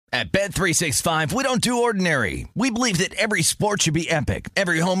At Bet365, we don't do ordinary. We believe that every sport should be epic.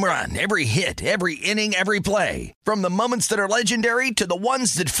 Every home run, every hit, every inning, every play. From the moments that are legendary to the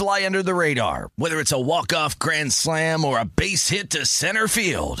ones that fly under the radar. Whether it's a walk-off grand slam or a base hit to center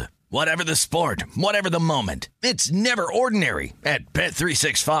field. Whatever the sport, whatever the moment. It's never ordinary at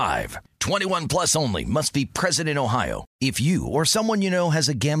Bet365. 21 plus only. Must be present in Ohio. If you or someone you know has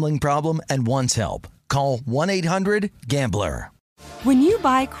a gambling problem and wants help, call 1-800-GAMBLER. When you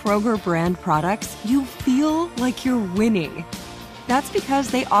buy Kroger brand products, you feel like you're winning. That's because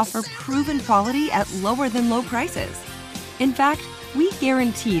they offer proven quality at lower than low prices. In fact, we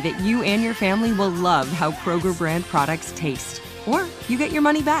guarantee that you and your family will love how Kroger brand products taste, or you get your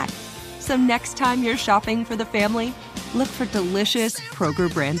money back. So next time you're shopping for the family, look for delicious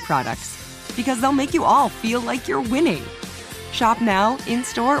Kroger brand products, because they'll make you all feel like you're winning. Shop now,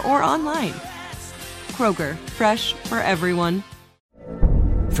 in-store, or online. Kroger, fresh for everyone.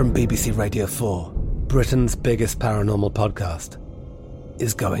 From BBC Radio 4, Britain's biggest paranormal podcast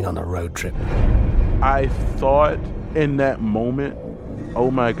is going on a road trip. I thought in that moment, oh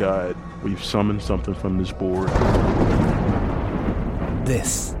my God, we've summoned something from this board.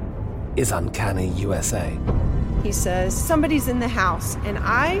 This is Uncanny USA. He says, somebody's in the house, and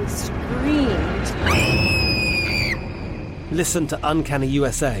I screamed. Listen to Uncanny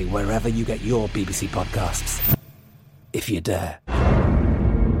USA wherever you get your BBC podcasts, if you dare.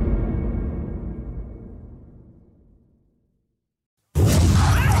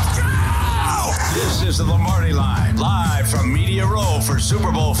 This is the Lombardi Line, live from Media Row for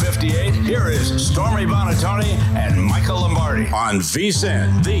Super Bowl 58. Here is Stormy Buonantony and Michael Lombardi on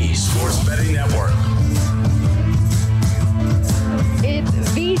VSiN, the Sports Betting Network. It's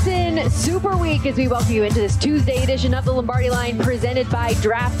VSiN Super Week as we welcome you into this Tuesday edition of the Lombardi Line presented by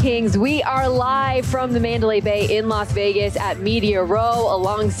DraftKings. We are live from the Mandalay Bay in Las Vegas at Media Row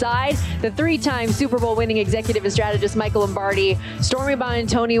alongside the three-time Super Bowl winning executive and strategist Michael Lombardi. Stormy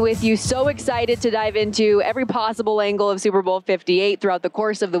Buonantony with you. So excited to dive into every possible angle of Super Bowl 58 throughout the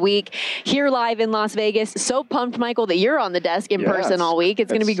course of the week here live in Las Vegas. So pumped, Michael, that you're on the desk in person all week.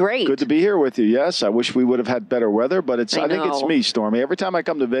 It's going to be great. Good to be here with you. Yes, I wish we would have had better weather, but I think it's me, Stormy. Every time I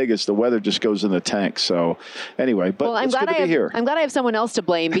come to Vegas, the weather just goes in the tank. So anyway, but it's good to be here. I'm glad I have someone else to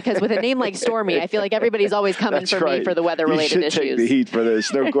blame, because with a name like Stormy, I feel like everybody's always coming for me for the weather-related issues. You should take the heat for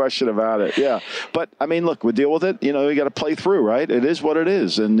this. No question about it. Yeah. But, I mean, look, we deal with it. You know, we got to play through, right? It is what it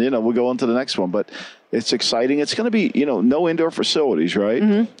is. And, you know, we'll go on to the next one. But it's exciting. It's going to be, you know, no indoor facilities, right?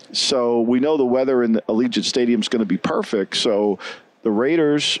 Mm-hmm. So we know the weather in the Allegiant Stadium is going to be perfect. So the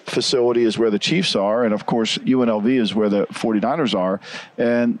Raiders facility is where the Chiefs are, and, of course, UNLV is where the 49ers are.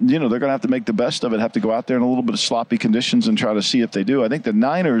 And, you know, they're going to have to make the best of it, have to go out there in a little bit of sloppy conditions and try to see if they do. I think the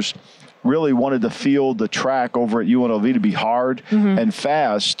Niners really wanted to field the track over at UNLV to be hard and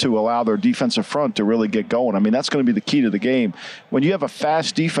fast to allow their defensive front to really get going. I mean, that's going to be the key to the game. When you have a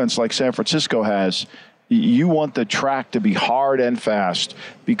fast defense like San Francisco has, you want the track to be hard and fast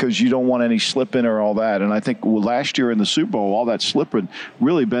because you don't want any slipping or all that. And I think last year in the Super Bowl, all that slipping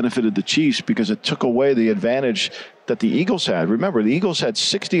really benefited the Chiefs because it took away the advantage that the Eagles had. Remember, the Eagles had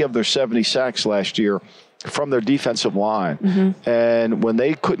 60 of their 70 sacks last year from their defensive line. And when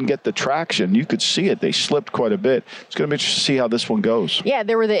they couldn't get the traction, you could see it. They slipped quite a bit. It's going to be interesting to see how this one goes. Yeah,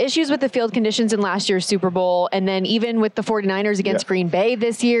 there were the issues with the field conditions in last year's Super Bowl. And then even with the 49ers against Green Bay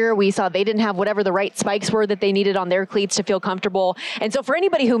this year, we saw they didn't have whatever the right spikes were that they needed on their cleats to feel comfortable. And so for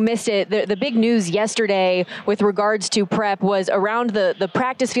anybody who missed it, the big news yesterday with regards to prep was around the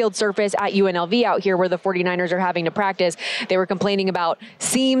practice field surface at UNLV out here where the 49ers are having to practice. They were complaining about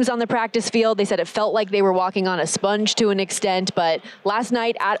seams on the practice field. They said it felt like they were walking on a sponge to an extent, but last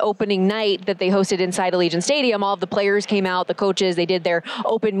night at opening night that they hosted inside Allegiant Stadium, all of the players came out, the coaches, they did their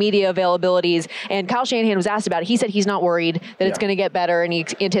open media availabilities, and Kyle Shanahan was asked about it. He said he's not worried that it's going to get better, and he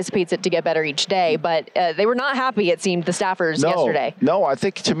anticipates it to get better each day, but they were not happy, it seemed, the staffers yesterday. No, I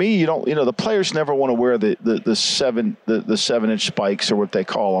think to me, the players never want to wear the 7-inch spikes or what they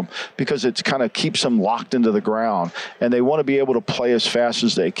call them, because it kind of keeps them locked into the ground, and they want to be able to play as fast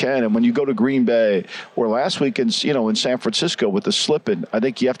as they can. And when you go to Green Bay or last week in San Francisco with the slipping, I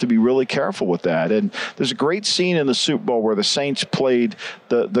think you have to be really careful with that. And there's a great scene in the Super Bowl where the Saints played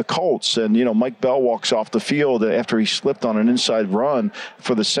the Colts, and Mike Bell walks off the field after he slipped on an inside run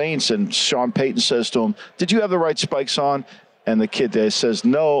for the Saints, and Sean Payton says to him, "Did you have the right spikes on?" And the kid there says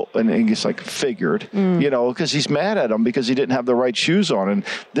no, and he's like, figured, because he's mad at him because he didn't have the right shoes on. And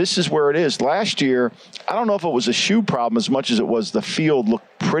this is where it is. Last year, I don't know if it was a shoe problem as much as it was the field looked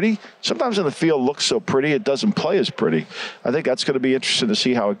pretty. Sometimes in the field looks so pretty, it doesn't play as pretty. I think that's going to be interesting to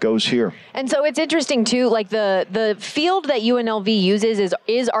see how it goes here. And so it's interesting, too, like the field that UNLV uses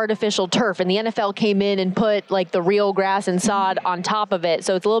is artificial turf, and the NFL came in and put like the real grass and sod on top of it.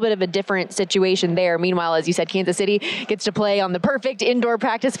 So it's a little bit of a different situation there. Meanwhile, as you said, Kansas City gets to play on the perfect indoor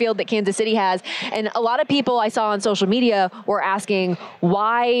practice field that Kansas City has. And a lot of people I saw on social media were asking,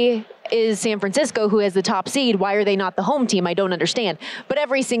 why is San Francisco, who has the top seed, why are they not the home team? I don't understand. But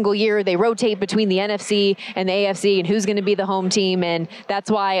every single year they rotate between the NFC and the AFC and who's going to be the home team. And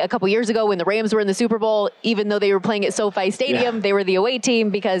that's why a couple years ago when the Rams were in the Super Bowl, even though they were playing at SoFi Stadium, they were the away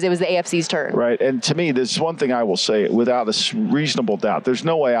team because it was the AFC's turn. Right. And to me, there's one thing I will say without a reasonable doubt. There's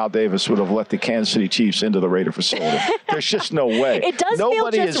no way Al Davis would have let the Kansas City Chiefs into the Raider facility. There's just no way. It does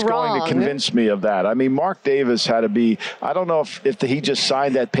Nobody feel just is wrong. going to convince me of that. I mean, Mark Davis had to be, I don't know if he just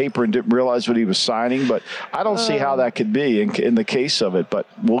signed that paper and didn't realize what he was signing, but I don't see how that could be in the case of it, but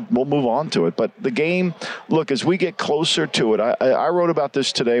we'll move on to it. But the game, look, as we get closer to it, I wrote about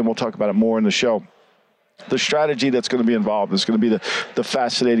this today, and we'll talk about it more in the show. The strategy that's going to be involved is going to be the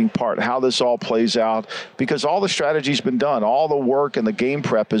fascinating part, how this all plays out, because all the strategy's been done. All the work and the game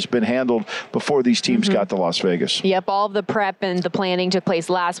prep has been handled before these teams got to Las Vegas. Yep, all of the prep and the planning took place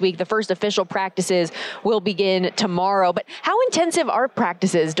last week. The first official practices will begin tomorrow. But how intensive are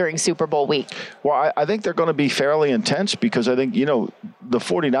practices during Super Bowl week? Well, I think they're going to be fairly intense because I think, the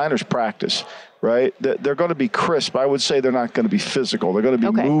 49ers practice, right? They're going to be crisp. I would say they're not going to be physical. They're going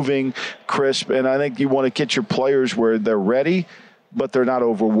to be moving, crisp, and I think you want to get your players where they're ready, but they're not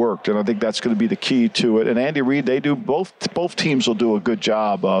overworked, and I think that's going to be the key to it. And Andy Reid, they do both teams will do a good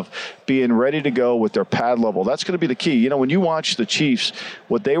job of being ready to go with their pad level. That's going to be the key. When you watch the Chiefs,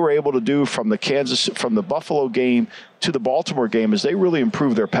 what they were able to do from the Buffalo game to the Baltimore game is they really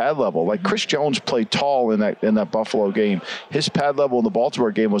improved their pad level. Like Chris Jones played tall in that Buffalo game. His pad level in the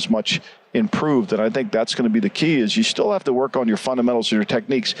Baltimore game was much improved, and I think that's going to be the key is you still have to work on your fundamentals and your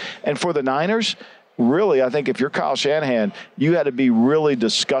techniques. And for the Niners, really, I think if you're Kyle Shanahan, you had to be really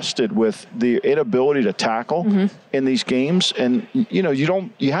disgusted with the inability to tackle in these games. And,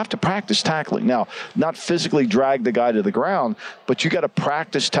 you have to practice tackling. Now, not physically drag the guy to the ground, but you got to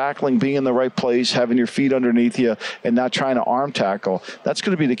practice tackling, being in the right place, having your feet underneath you, and not trying to arm tackle. That's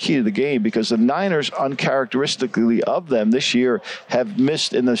going to be the key to the game because the Niners, uncharacteristically of them this year, have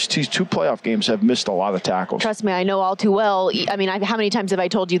missed, in those two playoff games, have missed a lot of tackles. Trust me, I know all too well. I mean, how many times have I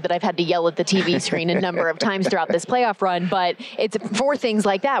told you that I've had to yell at the TV screen a number of times throughout this playoff run, but it's for things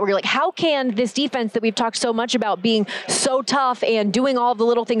like that where you're like, how can this defense that we've talked so much about being so tough and doing all the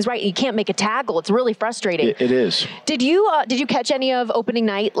little things right, and you can't make a tackle? It's really frustrating. It is. Did you catch any of opening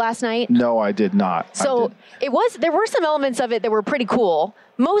night last night? No, I did not. So there were some elements of it that were pretty cool.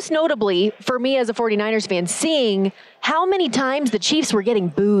 Most notably, for me as a 49ers fan, seeing how many times the Chiefs were getting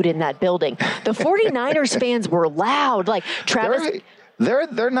booed in that building. The 49ers fans were loud. Like Travis...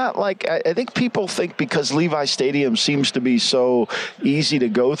 They're not like, I think people think because Levi Stadium seems to be so easy to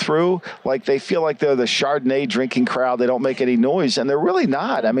go through, like they feel like they're the Chardonnay drinking crowd. They don't make any noise, and they're really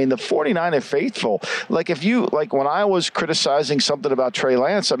not. I mean, the 49er faithful, like when I was criticizing something about Trey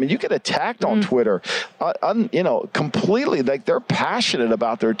Lance, I mean, you get attacked on Twitter, completely. Like they're passionate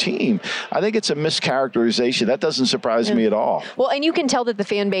about their team. I think it's a mischaracterization. That doesn't surprise me at all. Well, and you can tell that the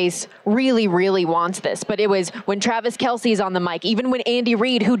fan base really, really wants this, but it was when Travis Kelce's on the mic, even when Andy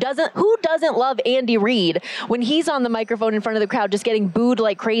Reid, who doesn't love Andy Reid, when he's on the microphone in front of the crowd just getting booed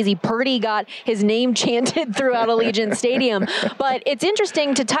like crazy. Purdy got his name chanted throughout Allegiant Stadium. But it's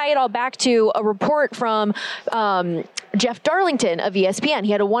interesting to tie it all back to a report from Jeff Darlington of ESPN.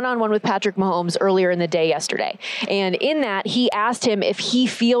 He had a one-on-one with Patrick Mahomes earlier in the day yesterday. And in that, he asked him if he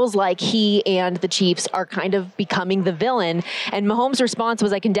feels like he and the Chiefs are kind of becoming the villain. And Mahomes' response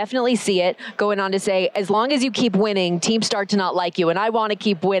was, I can definitely see it, going on to say, as long as you keep winning, teams start to not like you. And I want to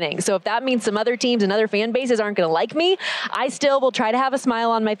keep winning. So if that means some other teams and other fan bases aren't going to like me, I still will try to have a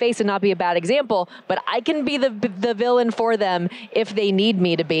smile on my face and not be a bad example. But I can be the villain for them if they need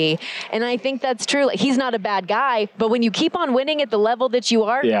me to be. And I think that's true. Like, he's not a bad guy, but when you keep on winning at the level that you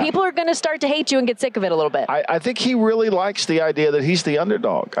are, people are going to start to hate you and get sick of it a little bit. I think he really likes the idea that he's the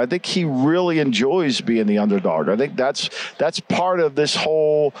underdog. I think he really enjoys being the underdog. I think that's part of this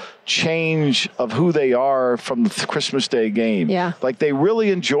whole change of who they are from the Christmas Day game. Yeah. Like they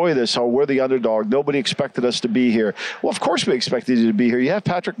really enjoy this. Oh, we're the underdog. Nobody expected us to be here. Well, of course we expected you to be here. You have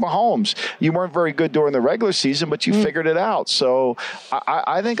Patrick Mahomes. You weren't very good during the regular season, but you figured it out. So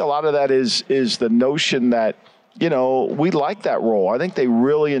I think a lot of that is the notion that, we like that role. I think they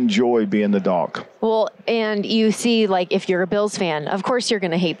really enjoy being the dog. Well, and you see, like, if you're a Bills fan, of course you're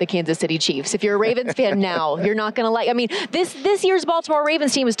going to hate the Kansas City Chiefs. If you're a Ravens fan now, you're not going to like. I mean, this year's Baltimore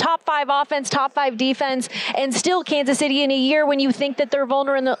Ravens team is top 5 offense, top 5 defense, and still Kansas City in a year when you think that they're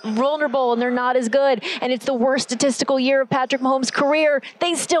vulnerable and they're not as good, and it's the worst statistical year of Patrick Mahomes' career,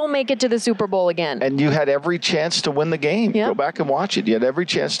 they still make it to the Super Bowl again. And you had every chance to win the game. Yep. Go back and watch it. You had every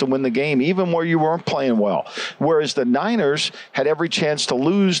chance to win the game, even where you weren't playing well. Whereas the Niners had every chance to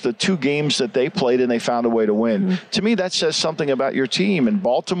lose the 2 games that they played, and they found a way to win. Mm-hmm. To me, that says something about your team. In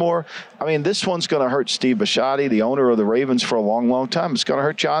Baltimore, I mean, this one's going to hurt Steve Bisciotti, the owner of the Ravens, for a long, long time. It's going to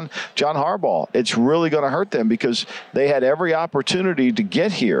hurt John Harbaugh. It's really going to hurt them because they had every opportunity to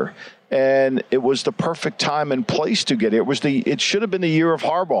get here. And it was the perfect time and place to get it. It should have been the year of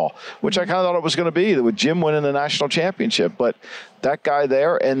Harbaugh, which I kind of thought it was going to be, with Jim winning the national championship. But that guy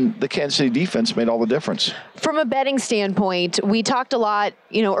there and the Kansas City defense made all the difference. From a betting standpoint, we talked a lot,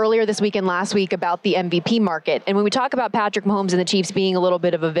 earlier this week and last week about the MVP market. And when we talk about Patrick Mahomes and the Chiefs being a little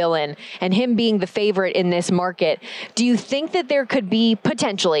bit of a villain and him being the favorite in this market, do you think that there could be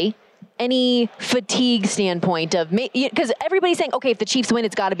potentially any fatigue standpoint of, because everybody's saying, okay, if the Chiefs win,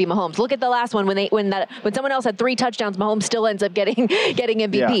 it's got to be Mahomes. Look at the last one when someone else had 3 touchdowns, Mahomes still ends up getting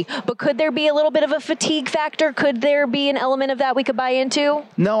MVP. Yeah. But could there be a little bit of a fatigue factor? Could there be an element of that we could buy into?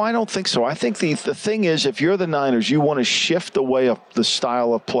 No, I don't think so. I think the thing is, if you're the Niners, you want to shift away of the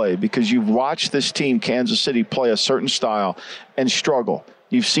style of play because you've watched this team, Kansas City, play a certain style and struggle.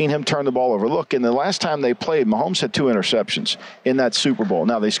 You've seen him turn the ball over. Look, in the last time they played, Mahomes had 2 interceptions in that Super Bowl.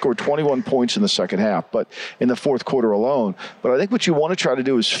 Now, they scored 21 points in the second half, but in the fourth quarter alone. But I think what you want to try to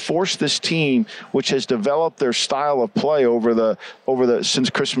do is force this team, which has developed their style of play since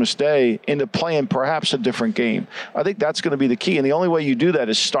Christmas Day, into playing perhaps a different game. I think that's going to be the key. And the only way you do that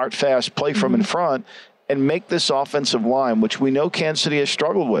is start fast, play from in front, and make this offensive line, which we know Kansas City has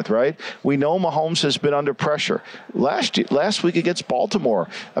struggled with, right? We know Mahomes has been under pressure. Last week against Baltimore,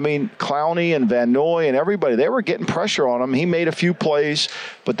 I mean, Clowney and Van Noy and everybody, they were getting pressure on him. He made a few plays,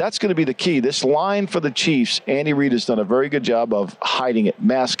 but that's going to be the key. This line for the Chiefs, Andy Reid has done a very good job of hiding it,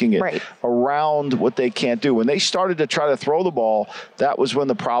 masking it around what they can't do. When they started to try to throw the ball, that was when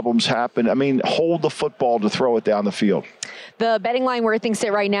the problems happened. I mean, hold the football to throw it down the field. The betting line where things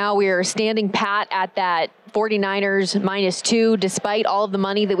sit right now, we are standing pat at that 49ers -2, despite all of the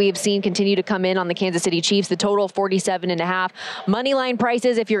money that we have seen continue to come in on the Kansas City Chiefs. The total 47.5. Money line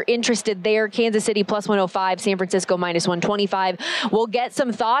prices, if you're interested there, Kansas City +105, San Francisco -125. We'll get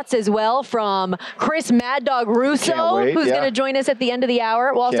some thoughts as well from Chris Mad Dog Russo, who's going to join us at the end of the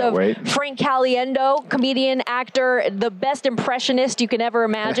hour. We'll also have Frank Caliendo, comedian, actor, the best impressionist you can ever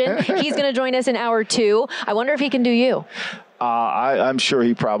imagine. He's going to join us in hour 2. I wonder if he can do you. I'm sure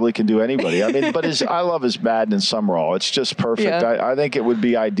he probably can do anybody. I mean, but I love his Madden and Summerall. It's just perfect. Yeah. I think it would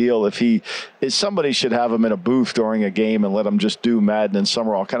be ideal if somebody should have him in a booth during a game and let him just do Madden and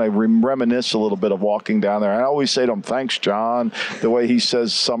Summerall, kind of reminisce a little bit of walking down there. I always say to him, thanks, John, the way he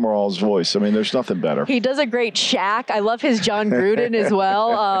says Summerall's voice. I mean, there's nothing better. He does a great Shaq. I love his John Gruden as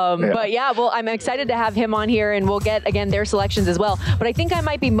well. But well, I'm excited to have him on here, and we'll get, again, their selections as well. But I think I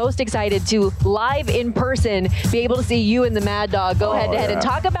might be most excited to live in person be able to see you and the Mad Dog go head to head and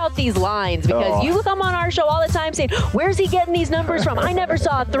talk about these lines, because you come on our show all the time saying, where's he getting these numbers from? I never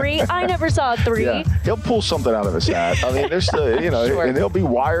saw a 3. I never saw a 3. Yeah. He'll pull something out of his hat. I mean, there's and he'll be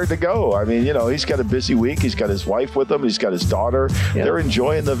wired to go. I mean, he's got a busy week. He's got his wife with him. He's got his daughter. Yep. They're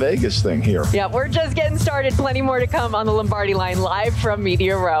enjoying the Vegas thing here. Yeah, we're just getting started. Plenty more to come on the Lombardi Line, live from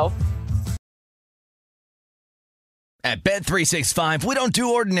Media Row. At Bet365, we don't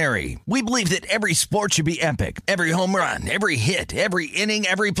do ordinary. We believe that every sport should be epic. Every home run, every hit, every inning,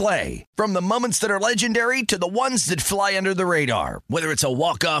 every play. From the moments that are legendary to the ones that fly under the radar. Whether it's a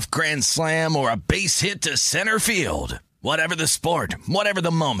walk-off grand slam or a base hit to center field. Whatever the sport, whatever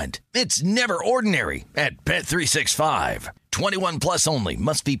the moment, it's never ordinary at Bet365. 21 plus only.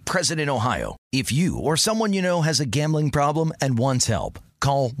 Must be present in Ohio. If you or someone you know has a gambling problem and wants help,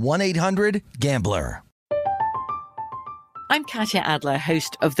 call 1-800-GAMBLER. I'm Katya Adler,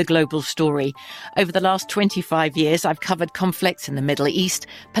 host of The Global Story. Over the last 25 years, I've covered conflicts in the Middle East,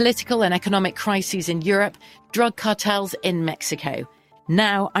 political and economic crises in Europe, drug cartels in Mexico.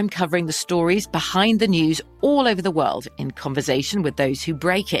 Now I'm covering the stories behind the news all over the world in conversation with those who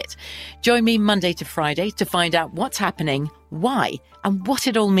break it. Join me Monday to Friday to find out what's happening, why, and what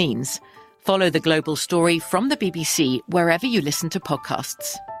it all means. Follow The Global Story from the BBC wherever you listen to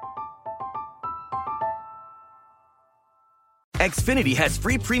podcasts. Xfinity has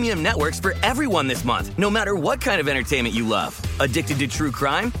free premium networks for everyone this month, no matter what kind of entertainment you love. Addicted to true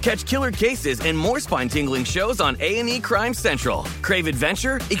crime? Catch killer cases and more spine-tingling shows on A&E Crime Central. Crave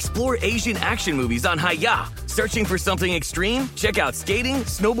adventure? Explore Asian action movies on Hi-Ya. Searching for something extreme? Check out skating,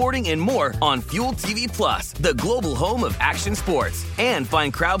 snowboarding, and more on Fuel TV Plus, the global home of action sports. And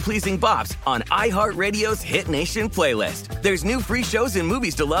find crowd-pleasing bops on iHeartRadio's Hit Nation playlist. There's new free shows and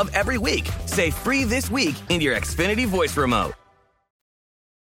movies to love every week. Say free this week in your Xfinity voice remote.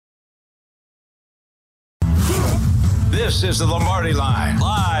 This is the Lombardi Line,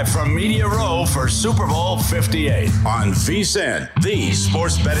 live from Media Row for Super Bowl 58 on VSiN, the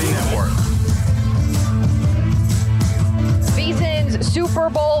Sports Betting Network. VSiN's Super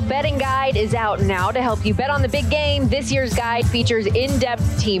Bowl betting guide is out now to help you bet on the big game. This year's guide features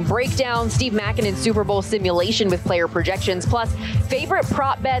in-depth team breakdowns, Steve Makinen's Super Bowl simulation with player projections, plus favorite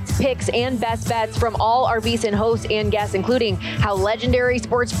prop bets, picks, and best bets from all our VSiN hosts and guests, including how legendary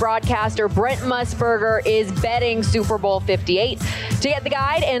sports broadcaster Brent Musburger is betting Super Bowl 58. To get the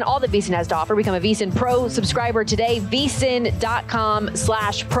guide and all that VSiN has to offer, become a VSiN Pro subscriber today,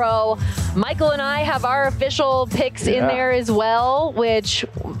 vsin.com/pro. Michael and I have our official picks in there as well, which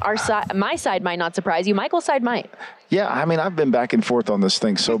my side might not surprise you. Michael's side might. Yeah, I mean, I've been back and forth on this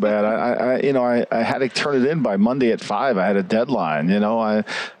thing so bad. I had to turn it in by Monday at 5. I had a deadline,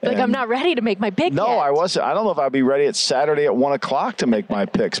 I'm not ready to make my pick No, yet. I wasn't. I don't know if I'll be ready at Saturday at 1 o'clock to make my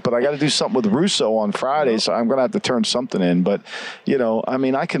picks, but I got to do something with Russo on Friday, so I'm going to have to turn something in. But,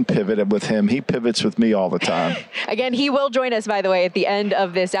 I can pivot with him. He pivots with me all the time. Again, he will join us, by the way, at the end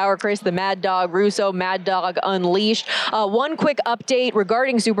of this hour. Chris, the Mad Dog Russo, Mad Dog Unleashed. One quick update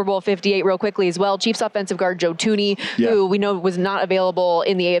regarding Super Bowl 58 real quickly as well. Chiefs offensive guard Joe Thuney, who we know was not available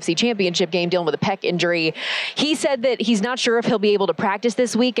in the AFC Championship game dealing with a pec injury. He said that he's not sure if he'll be able to practice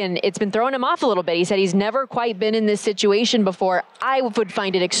this week, and it's been throwing him off a little bit. He said he's never quite been in this situation before. I would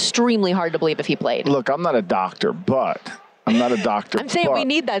find it extremely hard to believe if he played. Look, I'm not a doctor, but... I'm not a doctor. I'm saying we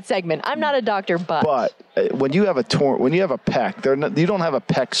need that segment. I'm not a doctor, but when you have a pec, you don't have a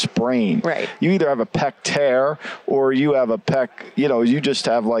pec sprain. Right. You either have a pec tear or you have a pec. You just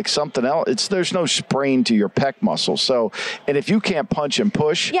have like something else. There's no sprain to your pec muscle. So, and if you can't punch and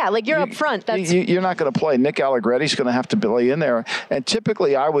push, like you're up front. You're not going to play. Nick Allegretti's going to have to play in there. And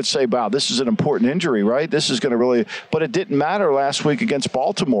typically, I would say, wow, this is an important injury, right? This is going to really. But it didn't matter last week against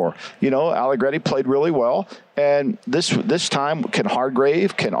Baltimore. Allegretti played really well. And this time, can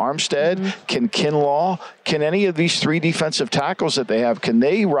Hargrave, can Armstead, can Kinlaw, can any of these three defensive tackles that they have, can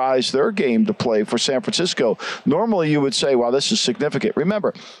they rise their game to play for San Francisco? Normally, you would say, wow, this is significant.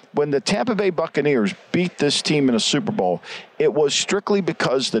 Remember, when the Tampa Bay Buccaneers beat this team in a Super Bowl, it was strictly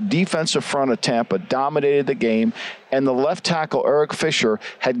because the defensive front of Tampa dominated the game, and the left tackle, Eric Fisher,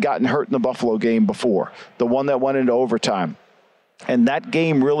 had gotten hurt in the Buffalo game before, the one that went into overtime. And that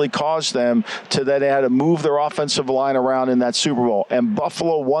game really caused them to that they had to move their offensive line around in that Super Bowl. And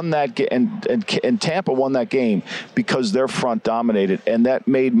Buffalo won that and Tampa won that game because their front dominated. And that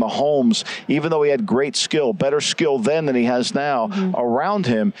made Mahomes, even though he had great skill, better skill then than he has now around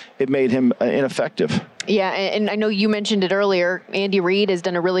him, it made him ineffective. Yeah, and I know you mentioned it earlier. Andy Reid has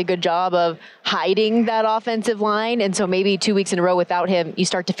done a really good job of hiding that offensive line, and so maybe 2 weeks in a row without him, you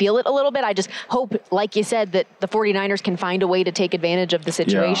start to feel it a little bit. I just hope, like you said, that the 49ers can find a way to take advantage of the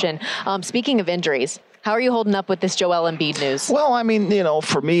situation. Yeah. Speaking of injuries, how are you holding up with this Joel Embiid news? Well, I mean,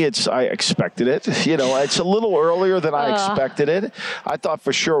 for me, I expected it. It's a little earlier than I expected it. I thought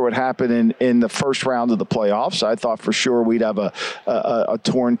for sure it would happen in the first round of the playoffs. I thought for sure we'd have a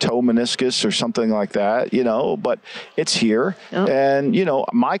torn toe meniscus or something like that, but it's here. Oh. And,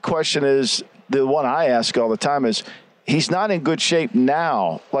 my question is, the one I ask all the time is, he's not in good shape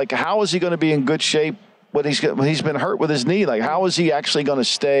now. Like, how is he going to be in good shape when he's been hurt with his knee? Like, how is he actually going to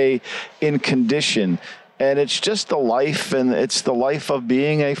stay in condition? And it's just the life, and it's the life of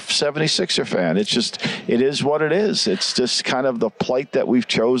being a 76er fan. It is what it is. It's just kind of the plight that we've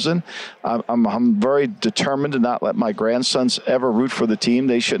chosen. I'm very determined to not let my grandsons ever root for the team.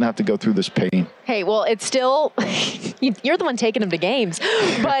 They shouldn't have to go through this pain. Hey, well, it's still, you're the one taking them to games,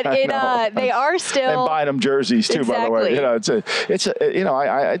 but they are still. And buying them jerseys too, exactly. By the way.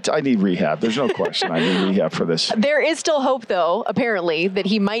 I need rehab. There's no question. I need rehab for this. There is still hope, though, apparently, that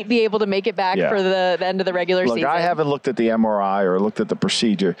he might be able to make it back for the end of the regular season. I haven't looked at the MRI or looked at the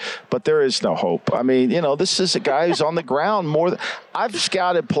procedure, but there is no hope. I mean, this is a guy who's on the ground more than I've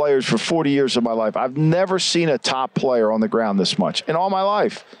scouted players for 40 years of my life. I've never seen a top player on the ground this much in all my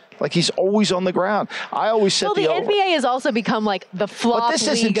life. Like, he's always on the ground. I always said the NBA has also become like the flop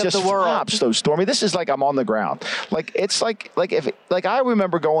league of the world. Flops, though, Stormy. This is like I'm on the ground. Like, it's like I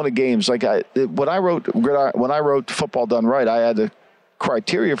remember going to games. Like, when I wrote Football Done Right, I had to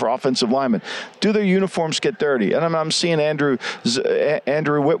criteria for offensive linemen. Do their uniforms get dirty? And I'm seeing Andrew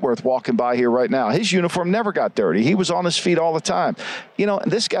Whitworth walking by here right now. His uniform never got dirty. He was on his feet all the time.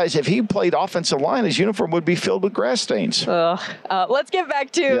 This guy's, if he played offensive line, his uniform would be filled with grass stains. Let's get back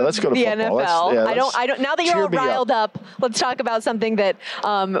to let's go to the football. NFL. I don't. Now that you're all riled up, let's talk about something that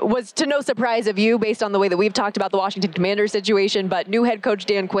was to no surprise of you based on the way that we've talked about the Washington Commanders situation. But new head coach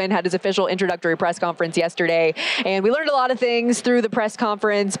Dan Quinn had his official introductory press conference yesterday, and we learned a lot of things through the press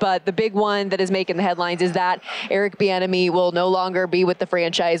conference, but the big one that is making the headlines is that Eric Bieniemy will no longer be with the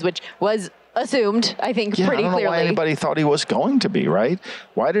franchise, which was assumed, I think, pretty clearly. I don't know why anybody thought he was going to be, right?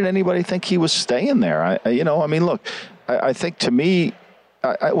 Why did anybody think he was staying there? Look, I think to me,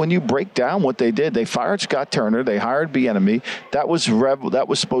 when you break down what they did, they fired Scott Turner, they hired Bieniemy. That was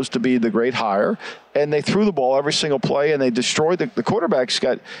supposed to be the great hire, and they threw the ball every single play, and they destroyed the quarterback's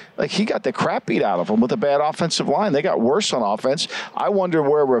he got the crap beat out of him with a bad offensive line. They got worse on offense. I wonder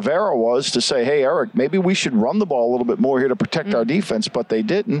where Rivera was to say, hey, Eric, maybe we should run the ball a little bit more here to protect our defense, but they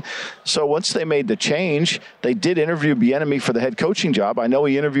didn't. So once they made the change, they did interview Bieniemy for the head coaching job. I know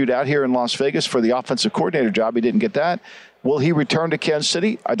he interviewed out here in Las Vegas for the offensive coordinator job. He didn't get that. Will he return to Kansas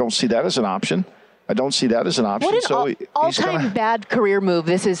City? I don't see that as an option. What an all-time bad career move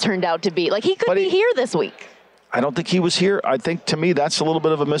this has turned out to be. Like, he could be here this week. I don't think he was here. I think, to me, that's a little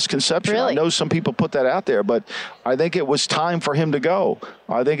bit of a misconception. Really? I know some people put that out there, but I think it was time for him to go.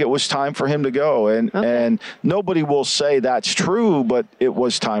 And nobody will say that's true, but it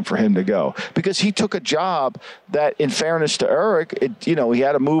was time for him to go because he took a job that, in fairness to Eric, he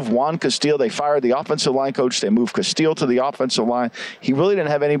had to move Juan Castillo. They fired the offensive line coach. They moved Castillo to the offensive line. He really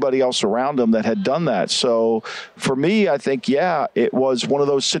didn't have anybody else around him that had done that. So for me, I think, it was one of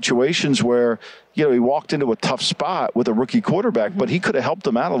those situations where, he walked into a tough spot with a rookie quarterback, but he could have helped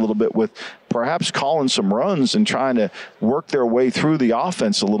them out a little bit with perhaps calling some runs and trying to work their way through the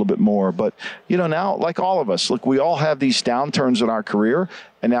offense a little bit more. But, now, like all of us, look, we all have these downturns in our career,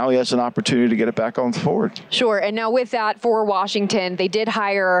 and now he has an opportunity to get it back on forward. Sure. And now with that, for Washington, they did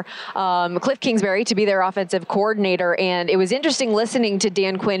hire Cliff Kingsbury to be their offensive coordinator. And it was interesting listening to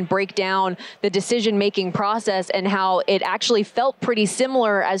Dan Quinn break down the decision-making process and how it actually felt pretty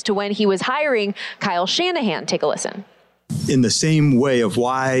similar as to when he was hiring Kyle Shanahan. Take a listen. In the same way of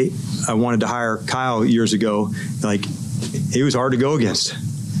why I wanted to hire Kyle years ago, he was hard to go against.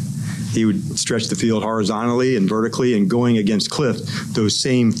 He would stretch the field horizontally and vertically, and going against Cliff, those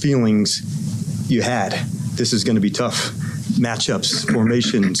same feelings you had. This is going to be tough. Matchups,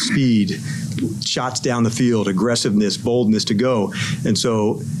 formation, speed, shots down the field, aggressiveness, boldness to go. And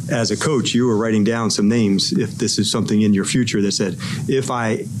so as a coach, you were writing down some names if this is something in your future that said, if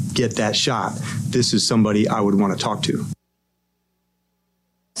I get that shot, this is somebody I would want to talk to.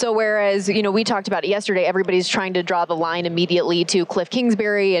 So whereas, we talked about it yesterday, everybody's trying to draw the line immediately to Cliff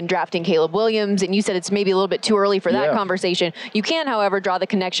Kingsbury and drafting Caleb Williams, and you said it's maybe a little bit too early for that conversation. You can, however, draw the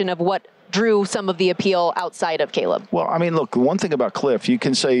connection of what drew some of the appeal outside of Caleb. Well, look, one thing about Cliff, you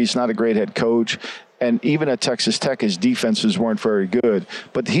can say he's not a great head coach. And even at Texas Tech, his defenses weren't very good.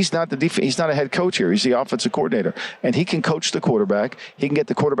 But he's not he's not a head coach here. He's the offensive coordinator. And he can coach the quarterback. He can get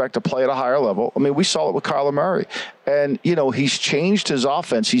the quarterback to play at a higher level. We saw it with Kyler Murray. And, he's changed his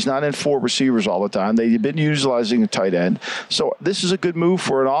offense. He's not in 4 receivers all the time. They've been utilizing a tight end. So this is a good move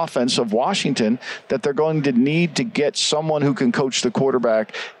for an offense of Washington that they're going to need to get someone who can coach the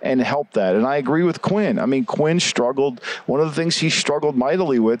quarterback and help that. And I agree with Quinn. Quinn struggled. One of the things he struggled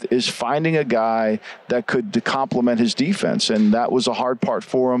mightily with is finding a guy that could complement his defense. And that was a hard part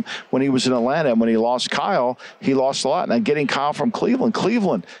for him when he was in Atlanta. And when he lost Kyle, he lost a lot. And getting Kyle from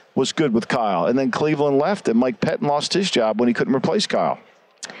Cleveland was good with Kyle. And then Cleveland left, and Mike Pettin lost his job when he couldn't replace Kyle.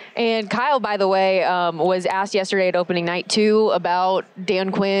 And Kyle, by the way, was asked yesterday at opening night, too, about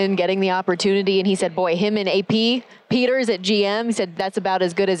Dan Quinn getting the opportunity. And he said, boy, him and AP Peters at GM, he said that's about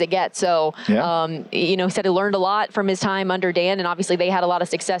as good as it gets. So, he said he learned a lot from his time under Dan. And obviously they had a lot of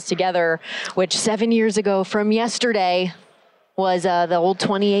success together, which 7 years ago from yesterday was the old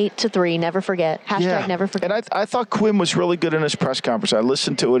 28-3. Never forget. Hashtag never forget. And I thought Quinn was really good in his press conference. I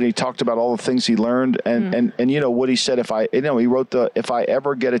listened to it, and he talked about all the things he learned. And what he said, he wrote if I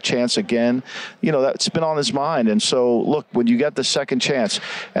ever get a chance again, that's been on his mind. And so, look, when you get the second chance,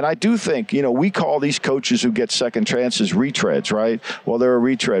 and I do think, we call these coaches who get second chances retreads, right? Well, they're a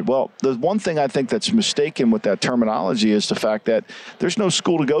retread. Well, the one thing I think that's mistaken with that terminology is the fact that there's no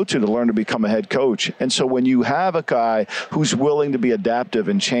school to go to learn to become a head coach. And so when you have a guy who's willing to be adaptive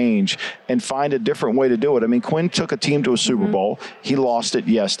and change and find a different way to do it. I mean, Quinn took a team to a Super Bowl. He lost it.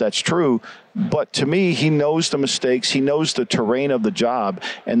 Yes, that's true. But to me, he knows the mistakes. He knows the terrain of the job.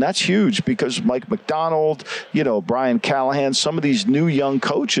 And that's huge because Mike McDonald, Brian Callahan, some of these new young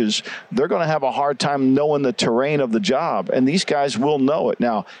coaches, they're going to have a hard time knowing the terrain of the job. And these guys will know it.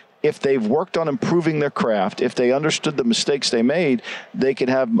 Now, if they've worked on improving their craft, if they understood the mistakes they made, they could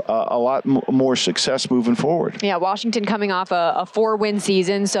have a lot more success moving forward. Yeah, Washington coming off a 4-win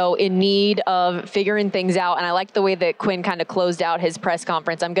season, so in need of figuring things out. And I like the way that Quinn kind of closed out his press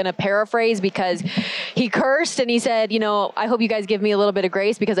conference. I'm going to paraphrase because he cursed and he said, I hope you guys give me a little bit of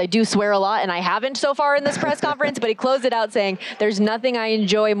grace because I do swear a lot and I haven't so far in this press conference. But he closed it out saying, there's nothing I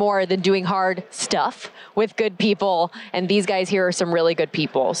enjoy more than doing hard stuff with good people. And these guys here are some really good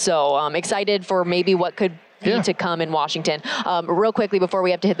people. So I'm excited for maybe what could be to come in Washington. Real quickly before we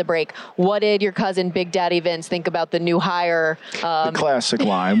have to hit the break, what did your cousin Big Daddy Vince think about the new hire? The classic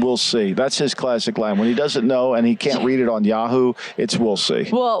line, we'll see. That's his classic line. When he doesn't know and he can't read it on Yahoo, it's we'll see.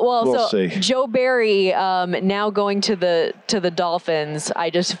 We'll see. Joe Barry now going to the Dolphins,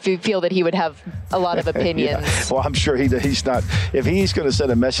 I just feel that he would have a lot of opinions. Well, I'm sure he's not. If he's going to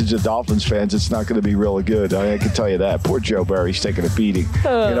send a message to Dolphins fans, it's not going to be really good. I can tell you that. Poor Joe Barry's taking a beating.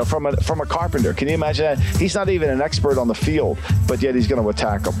 From a carpenter. Can you imagine that? He's not even an expert on the field, but yet he's going to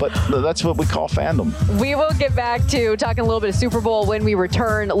attack them. But that's what we call fandom. We will get back to talking a little bit of Super Bowl when we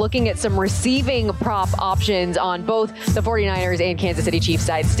return, looking at some receiving prop options on both the 49ers and Kansas City Chiefs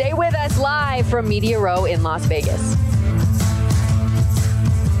side. Stay with us live from Media Row in Las Vegas.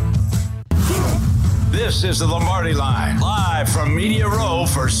 This is the Lombardi Line, live from Media Row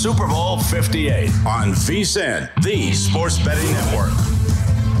for Super Bowl 58 on VSiN, the Sports Betting Network.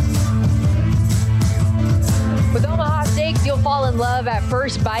 With Omaha Steaks, you'll fall in love at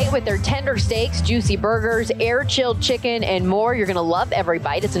first bite with their tender steaks, juicy burgers, air-chilled chicken, and more. You're going to love every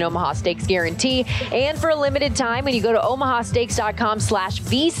bite. It's an Omaha Steaks guarantee. And for a limited time, when you go to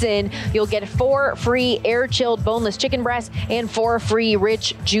omahasteaks.com/VSiN, you'll get 4 free air-chilled boneless chicken breasts and 4 free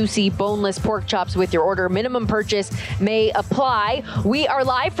rich, juicy, boneless pork chops with your order. Minimum purchase may apply. We are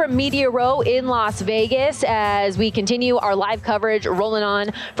live from Media Row in Las Vegas as we continue our live coverage rolling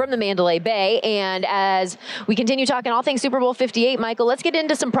on from the Mandalay Bay. And as we continue talking all things Super Bowl 58, Michael, let's get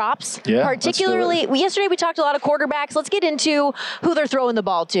into some props. Yeah, particularly, yesterday we talked a lot of quarterbacks. Let's get into who they're throwing the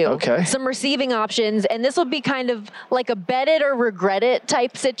ball to. Okay. Some receiving options, and this will be kind of like a bet it or regret it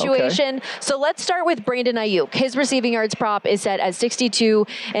type situation. Okay. So let's start with Brandon Ayuk. His receiving yards prop is set at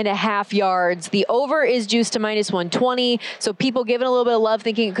 62.5 yards. The over is juiced to -120, so people giving a little bit of love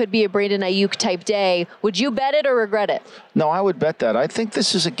thinking it could be a Brandon Ayuk type day. Would you bet it or regret it? No, I would bet that. I think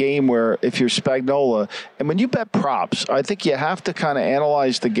this is a game where if you're Spagnuolo, and when you bet props, I think you have to kind of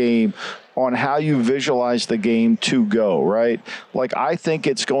analyze the game on how you visualize the game to go, right? Like, I think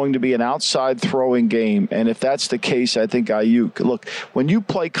it's going to be an outside throwing game, and if that's the case, I think Ayuk. Look, when you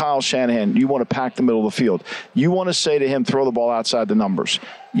play Kyle Shanahan, you want to pack the middle of the field. You want to say to him, throw the ball outside the numbers.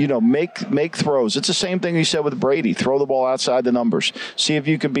 Make throws. It's the same thing you said with Brady. Throw the ball outside the numbers. See if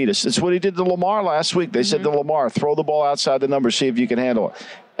you can beat us. It's what he did to Lamar last week. They said to Lamar, throw the ball outside the numbers, see if you can handle it.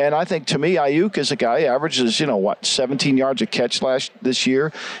 And I think, to me, Ayuk is a guy, averages, 17 yards a catch this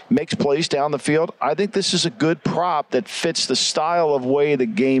year, makes plays down the field. I think this is a good prop that fits the style of way the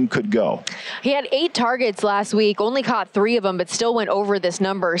game could go. He had 8 targets last week, only caught 3 of them, but still went over this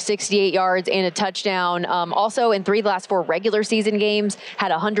number, 68 yards and a touchdown. Also, in 3 of the last 4 regular season games,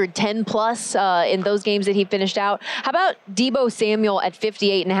 had 110 plus in those games that he finished out. How about Deebo Samuel at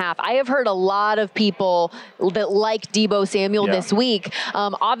 58.5? I have heard a lot of people that like Deebo Samuel this week.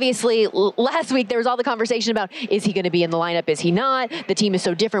 Obviously, last week there was all the conversation about, is he going to be in the lineup? Is he not? The team is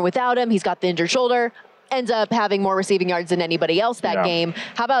so different without him. He's got the injured shoulder. Ends up having more receiving yards than anybody else that game.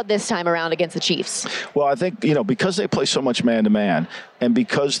 How about this time around against the Chiefs? Well, I think, because they play so much man-to-man, and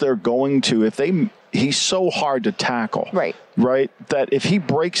because they're going to, he's so hard to tackle. Right, that if he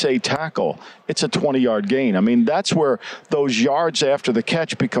breaks a tackle, it's a 20-yard gain. I mean, that's where those yards after the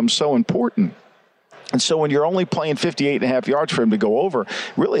catch become so important. And so when you're only playing 58.5 yards for him to go over,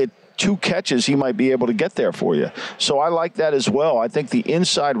 really 2 catches, he might be able to get there for you. So I like that as well. I think the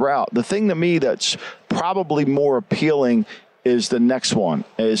inside route, the thing to me that's probably more appealing is the next one,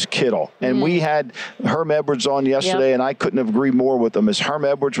 is Kittle. And we had Herm Edwards on yesterday, and I couldn't have agreed more with him, as Herm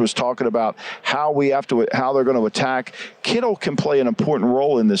Edwards was talking about how they're going to attack. Kittle can play an important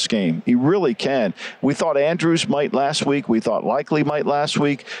role in this game. He really can. We thought Andrews might last week. We thought Likely might last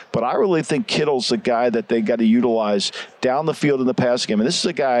week. But I really think Kittle's the guy that they got to utilize down the field in the pass game. And this is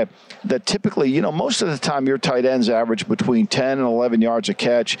a guy that typically, most of the time your tight ends average between 10 and 11 yards a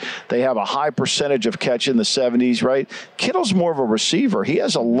catch. They have a high percentage of catch in the 70s, right? Kittle's Kyle's more of a receiver. He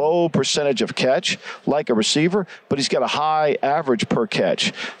has a low percentage of catch like a receiver, but he's got a high average per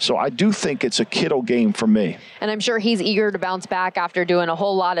catch. So I do think it's a Kittle game for me. And I'm sure he's eager to bounce back after doing a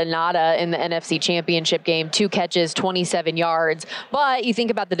whole lot of nada in the NFC Championship game. 2 catches, 27 yards. But you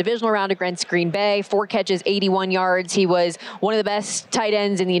think about the divisional round against Green Bay, 4 catches, 81 yards. He was one of the best tight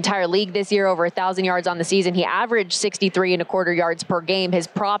ends in the entire league this year, over 1,000 yards on the season. He averaged 63.25 yards per game. His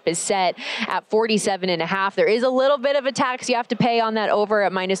prop is set at 47.5. There is a little bit of a tax you have to pay on that over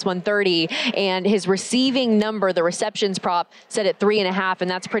at -130. And his receiving number, the receptions prop, set at 3.5, and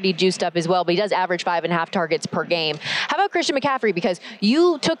that's pretty juiced up as well. But he does average 5.5 targets per game. How about Christian McCaffrey? Because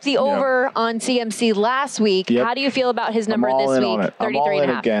you took the over on CMC last week. How do you feel about his number this week?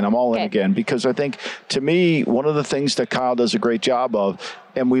 33.5. I'm all in again because I think, to me, one of the things that Kyle does a great job of,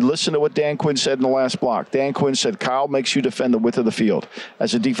 and we listened to what Dan Quinn said in the last block. Dan Quinn said Kyle makes you defend the width of the field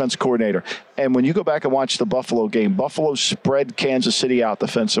as a defense coordinator. And when you go back and watch the Buffalo game, Buffalo spread Kansas City out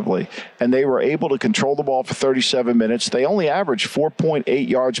defensively, and they were able to control the ball for 37 minutes. They only averaged 4.8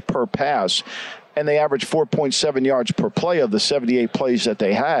 yards per pass, and they averaged 4.7 yards per play of the 78 plays that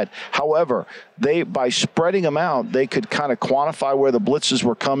they had. However, by spreading them out, they could kind of quantify where the blitzes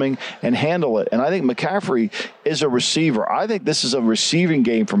were coming and handle it. And I think McCaffrey is a receiver. I think this is a receiving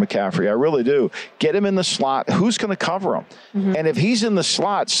game for McCaffrey. I really do. Get him in the slot. Who's going to cover him? Mm-hmm. And if he's in the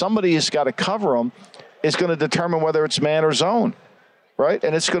slot, somebody has got to cover him. It's going to determine whether it's man or zone. Right?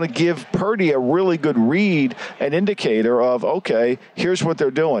 And it's going to give Purdy a really good read, an indicator of, okay, here's what they're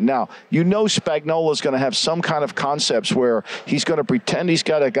doing. Now, Spagnuolo is going to have some kind of concepts where he's going to pretend he's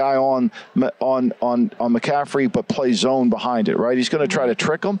got a guy on McCaffrey, but play zone behind it, right? He's going to try to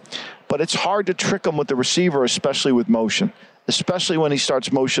trick him, but it's hard to trick him with the receiver, especially with motion, especially when he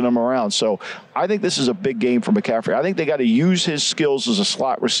starts motioning him around. So I think this is a big game for McCaffrey. I think they got to use his skills as a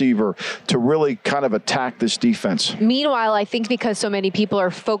slot receiver to really kind of attack this defense. Meanwhile, I think because so many people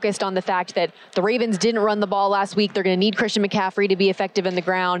are focused on the fact that the Ravens didn't run the ball last week, they're going to need Christian McCaffrey to be effective in the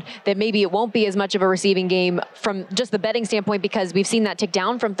ground, that maybe it won't be as much of a receiving game from just the betting standpoint, because we've seen that tick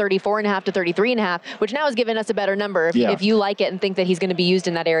down from 34.5 to 33.5, which now has given us a better number if you like it and think that he's going to be used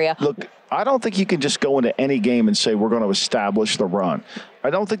in that area. Look, I don't think you can just go into any game and say we're going to establish the run. I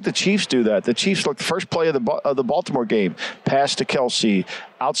don't think the Chiefs do that. The Chiefs, look, the first play of the Baltimore game, pass to Kelsey,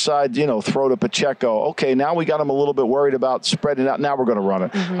 outside, throw to Pacheco. Okay, now we got them a little bit worried about spreading out. Now we're going to run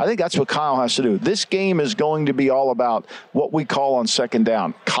it. Mm-hmm. I think that's what Kyle has to do. This game is going to be all about what we call on second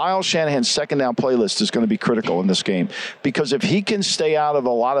down. Kyle Shanahan's second down playlist is going to be critical in this game, because if he can stay out of a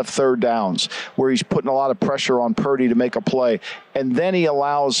lot of third downs where he's putting a lot of pressure on Purdy to make a play, and then he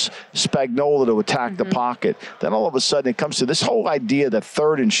allows Spagnuolo to attack the pocket, then all of a sudden it comes to this whole idea that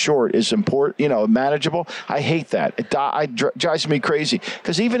third and short is important, manageable. I hate that. It drives me crazy,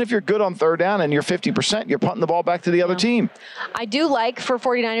 because even if you're good on third down and you're 50%, you're punting the ball back to the other team. I do like for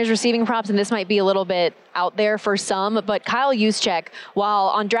 49ers receiving props, and this might be a little bit out there for some, but Kyle Juszczyk, while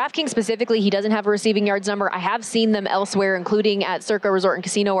on DraftKings specifically, he doesn't have a receiving yards number. I have seen them elsewhere, including at Circa Resort and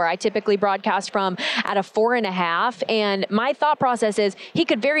Casino, where I typically broadcast from, at a 4.5. And my thought process is he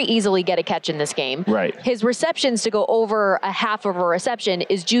could very easily get a catch in this game. Right. His receptions to go over a half of a reception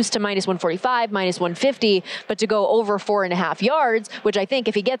is juiced to -145, -150, but to go over 4.5 yards, which I think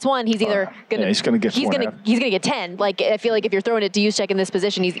if he gets one, he's either going to he's going to get 10. Like, I feel like if you're throwing it to Juszczyk in this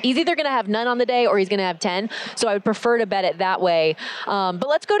position, he's either going to have none on the day or he's going to have 10. So I would prefer to bet it that way. But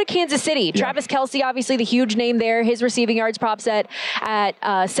let's go to Kansas City. Yeah. Travis Kelce, obviously the huge name there. His receiving yards prop set at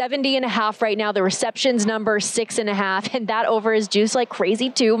 70.5 right now. The receptions number 6.5, and that over is juiced like crazy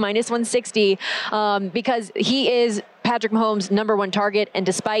too, -160, because he is Patrick Mahomes' number one target, and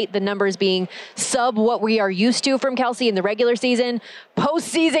despite the numbers being sub what we are used to from Kelce in the regular season,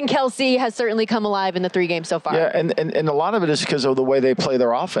 postseason Kelce has certainly come alive in the 3 games so far. Yeah, and a lot of it is because of the way they play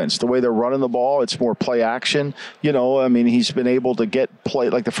their offense, the way they're running the ball. It's more play action. He's been able to get play,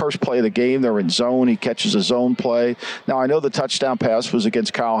 like the first play of the game, they're in zone. He catches a zone play. Now, I know the touchdown pass was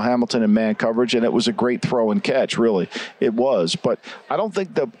against Kyle Hamilton in man coverage, and it was a great throw and catch, really. It was. But I don't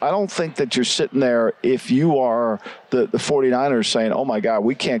think that you're sitting there, if you are the 49ers, saying, oh, my God,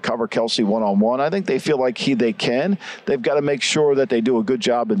 we can't cover Kelce one-on-one. I think they feel like they can. They've got to make sure that they do a good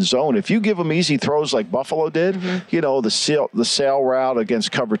job in zone. If you give them easy throws like Buffalo did, the sail route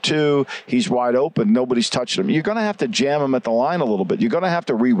against cover 2, he's wide open, nobody's touching him. You're going to have to jam him at the line a little bit. You're going to have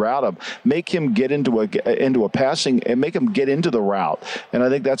to reroute him, make him get into a passing, and make him get into the route. And I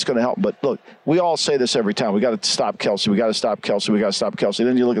think that's going to help. But look, we all say this every time. We got to stop Kelce. We got to stop Kelce. We got to stop Kelce.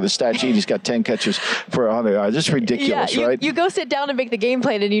 Then you look at the stat sheet. He's got 10 catches for 100 yards. It's ridiculous. ridiculous, right? You go sit down and make the game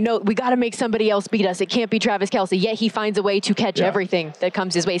plan, and we got to make somebody else beat us. It can't be Travis Kelce. Yet he finds a way to catch everything that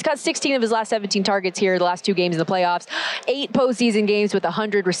comes his way. He's got 16 of his last 17 targets here, the last 2 games in the playoffs. 8 postseason games with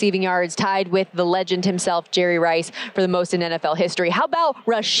 100 receiving yards, tied with the legend himself, Jerry Rice, for the most in NFL history. How about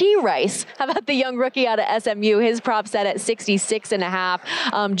Rashee Rice? How about the young rookie out of SMU? His prop set at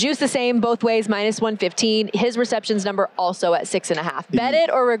 66.5. Juice the same both ways, -115. His receptions number also at 6.5. Bet it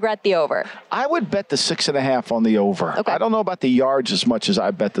or regret the over? I would bet the 6.5 on the over. Okay. I don't know about the yards as much as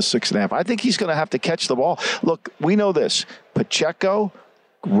I bet the 6.5. I think he's going to have to catch the ball. Look, we know this. Pacheco,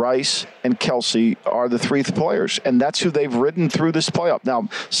 Rice, and Kelce are the 3 players, and that's who they've ridden through this playoff. Now,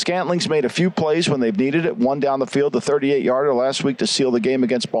 Scantling's made a few plays when they've needed it, one down the field, the 38-yarder last week to seal the game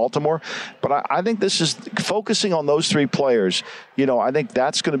against Baltimore. But I think this is focusing on those 3 players. I think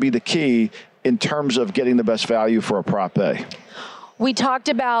that's going to be the key in terms of getting the best value for a prop A. We talked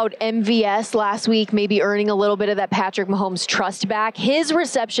about MVS last week, maybe earning a little bit of that Patrick Mahomes trust back. His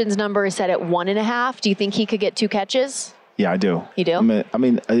receptions number is set at 1.5. Do you think he could get 2 catches? Yeah, I do. You do? I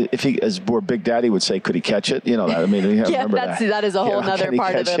mean, if he, as where Big Daddy would say, could he catch it? That is a whole other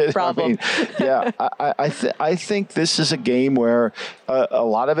part of the problem. I think this is a game where a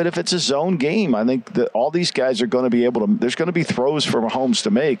lot of it, if it's a zone game, I think that all these guys are going to be able to. There's going to be throws for Mahomes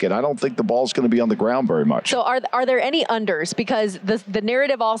to make, and I don't think the ball's going to be on the ground very much. So are there any unders? Because the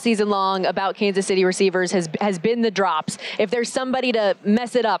narrative all season long about Kansas City receivers has been the drops. If there's somebody to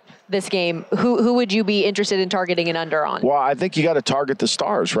mess it up this game, who would you be interested in targeting an under on? Well, I think you got to target the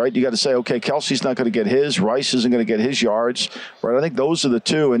stars, right? You got to say, okay, Kelce's not going to get his, Rice isn't going to get his yards, right? I think those are the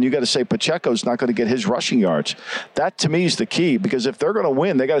 2, and you got to say Pacheco's not going to get his rushing yards. That, to me, is the key, because if they're going to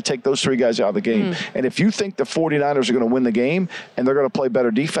win, they got to take those 3 guys out of the game. And if you think the 49ers are going to win the game and they're going to play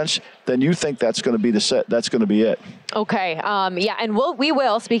better defense, then you think that's going to be that's going to be it. Okay. And we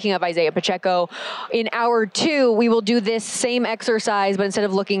will, speaking of Isaiah Pacheco, in hour 2, we will do this same exercise, but instead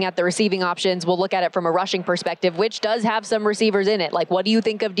of looking at the receiving options, we'll look at it from a rushing perspective, which does have some receivers in it. Like, what do you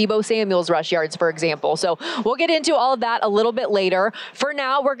think of Deebo Samuel's rush yards, for example? So we'll get into all of that a little bit later. For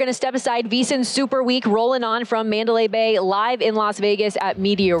now, we're going to step aside. VSiN Super Week rolling on from Mandalay Bay, live in Las Vegas at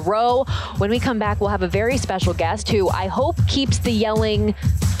Media Row. When we come back, we'll have a very special guest who I hope keeps the yelling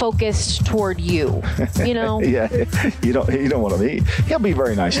focused toward you. Yeah, you don't want to be. He'll be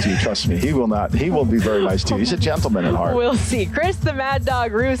very nice to you. Trust me. He will not. He will be very nice to you. He's a gentleman at heart. We'll see. Chris the Mad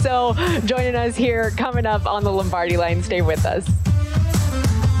Dog Russo joining us here coming up on the Lombardi line. Stay with us.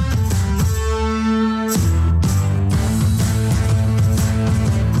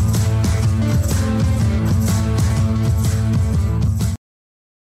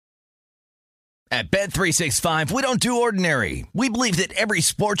 At Bet365, we don't do ordinary. We believe that every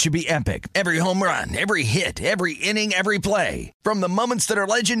sport should be epic. Every home run, every hit, every inning, every play. From the moments that are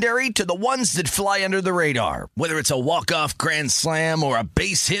legendary to the ones that fly under the radar. Whether it's a walk-off grand slam or a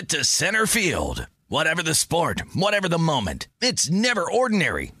base hit to center field. Whatever the sport, whatever the moment. It's never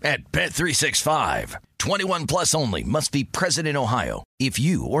ordinary at Bet365. 21 plus only. Must be present in Ohio. If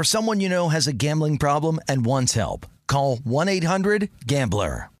you or someone you know has a gambling problem and wants help, call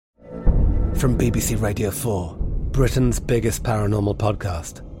 1-800-GAMBLER. From BBC Radio 4, Britain's biggest paranormal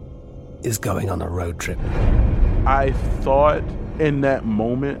podcast is going on a road trip. I thought in that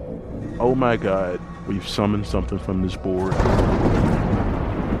moment, oh my God, we've summoned something from this board.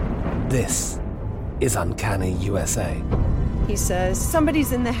 This is Uncanny USA. He says,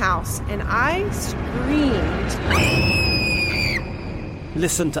 somebody's in the house, and I screamed.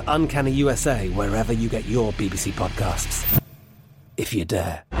 Listen to Uncanny USA wherever you get your BBC podcasts, if you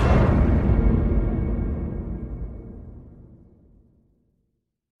dare.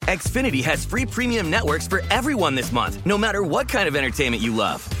 Xfinity has free premium networks for everyone this month, no matter what kind of entertainment you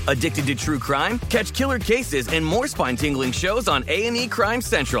love. Addicted to true crime? Catch killer cases and more spine-tingling shows on A&E Crime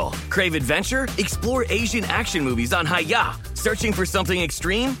Central. Crave adventure? Explore Asian action movies on Hi-Ya. Searching for something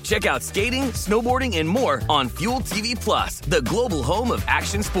extreme? Check out skating, snowboarding, and more on Fuel TV Plus, the global home of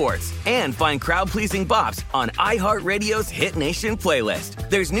action sports. And find crowd-pleasing bops on iHeartRadio's Hit Nation playlist.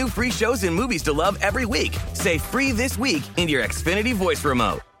 There's new free shows and movies to love every week. Say free this week in your Xfinity voice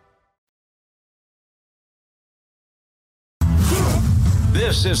remote.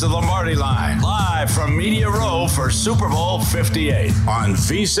 This is the Lombardi Line, live from Media Row for Super Bowl 58 on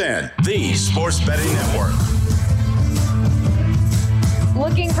VSiN, the Sports Betting Network.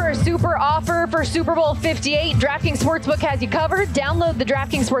 Looking for a super offer for Super Bowl 58? DraftKings Sportsbook has you covered. Download the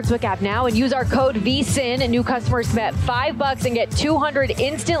DraftKings Sportsbook app now and use our code VSIN. New customers can bet $5 and get $200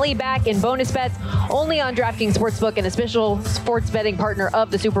 instantly back in bonus bets only on DraftKings Sportsbook, an official sports betting partner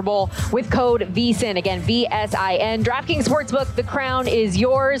of the Super Bowl, with code VSIN. Again, VSIN. DraftKings Sportsbook, the crown is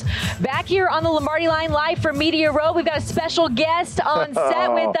yours. Back here on the Lombardi line, live from Media Row, we've got a special guest on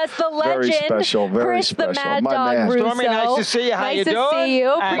set with us, the legend, very Chris special. the Mad My Dog man. Russo. Stormy, nice to see you. How you doing? Nice to see you.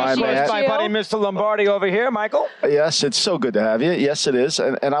 My Appreciate man. My buddy, Mr. Lombardi over here, Michael. Yes, it's so good to have you. Yes, it is.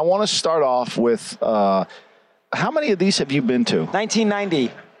 And I want to start off with, how many of these have you been to?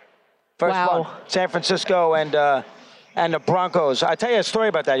 1990. First one. San Francisco and the Broncos. I'll tell you a story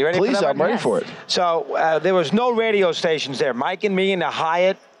about that. You ready Please, for that? I'm ready for it. So there was no radio stations there. Mike and me in the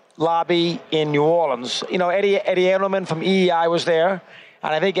Hyatt lobby in New Orleans. You know, Eddie Edelman from EEI was there,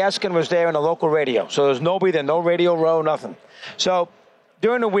 and I think Eskin was there in the local radio. So there was nobody there, no Radio Row, nothing. So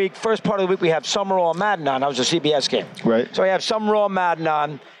during the week, first part of the week, we have Summerall Madden on. That was a CBS game. Right. So we have Summerall Madden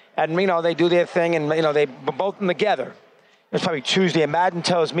on, and, you know, they do their thing, and, you know, they both them together. It was probably Tuesday, and Madden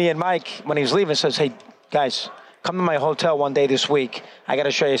tells me and Mike, when he's leaving, says, hey, guys, come to my hotel one day this week. I got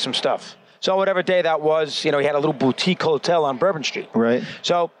to show you some stuff. So whatever day that was, you know, he had a little boutique hotel on Bourbon Street. Right.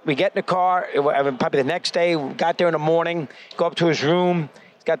 So we get in the car, probably the next day, we got there in the morning, go up to his room.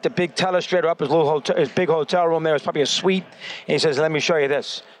 He's got the big telestrator up, his big hotel room there. It's probably a suite. And he says, let me show you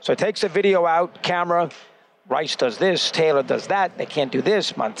this. So he takes the video out, camera. Rice does this, Taylor does that. They can't do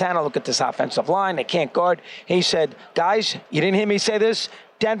this. Montana, look at this offensive line. They can't guard. He said, guys, you didn't hear me say this?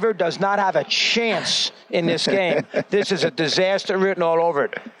 Denver does not have a chance in this game. This is a disaster written all over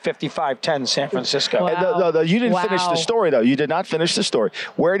it. 55-10 San Francisco. Wow. No, you didn't finish the story, though. You did not finish the story.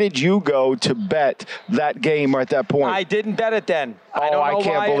 Where did you go to bet that game at that point? I didn't bet it then. I don't know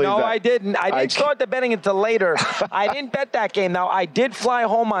can't why. believe no, that. I didn't. I didn't start the betting until later. I didn't bet that game. Now, I did fly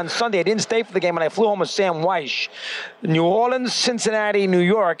home on Sunday. I didn't stay for the game, and I flew home with Sam Weish. New Orleans, Cincinnati, New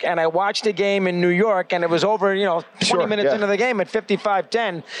York, and I watched the game in New York, and it was over, 20 minutes into the game at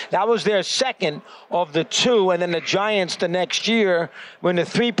 55-10. That was their second of the two, and then the Giants the next year win the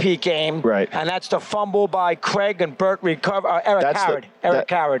three-peat game. Right. And that's the fumble by Craig and Burt Eric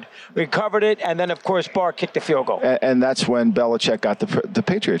Howard recovered it, and then, of course, Barr kicked the field goal. And that's when Belichick got the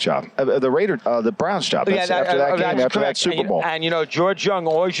Patriot job, the Browns job. That's after that game, after that Super Bowl. And George Young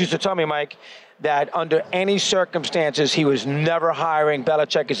always used to tell me, Mike, that under any circumstances, he was never hiring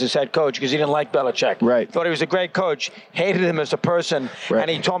Belichick as his head coach because he didn't like Belichick. Right. Thought he was a great coach, hated him as a person. Right. And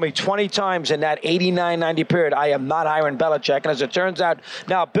he told me 20 times in that 89-90 period, I am not hiring Belichick. And as it turns out,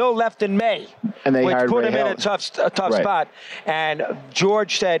 now Bill left in May, and they which hired put Ray him in Haley. a tough spot. And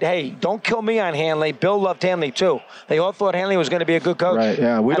George said, hey, don't kill me on Hanley. Bill loved Hanley, too. They all thought Hanley was going to be a good coach. Right,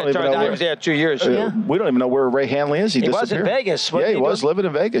 yeah. We don't even know he was there 2 years. We don't even know where Ray Hanley is. He was in Vegas. He was living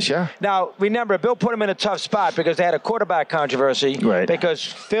in Vegas, yeah. Now, remember, Bill put him in a tough spot because they had a quarterback controversy. Right. Because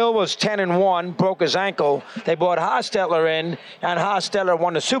Phil was 10-1, broke his ankle. They brought Hostetler in, and Hostetler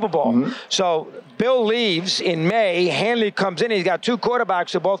won the Super Bowl. Mm-hmm. So Bill leaves in May. Hanley comes in. He's got two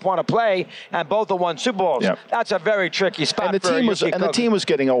quarterbacks who both want to play, and both have won Super Bowls. Yep. That's a very tricky spot. And the team was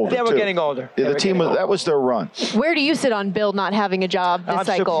getting older. They were getting older. Yeah, that was their run. Where do you sit on Bill not having a job this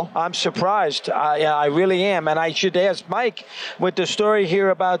cycle? I'm surprised. I really am. And I should ask Mike with the story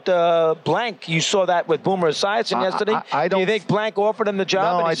here about Blank. You saw that with Boomer Esiason yesterday. Do you think Blank offered him the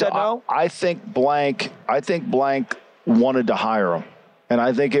job and he said no? I think Blank wanted to hire him. And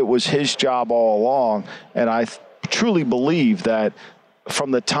I think it was his job all along. And I truly believe that from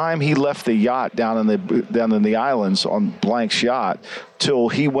the time he left the yacht down in the islands on Blank's yacht till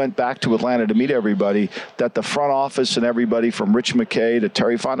he went back to Atlanta to meet everybody, that the front office and everybody from Rich McKay to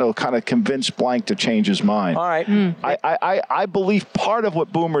Terry Fontenot kind of convinced Blank to change his mind. All right. I believe part of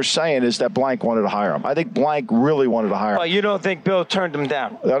what Boomer's saying is that Blank wanted to hire him. I think Blank really wanted to hire him. Well, you don't think Bill turned him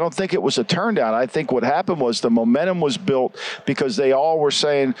down? I don't think it was a turn down. I think what happened was the momentum was built because they all were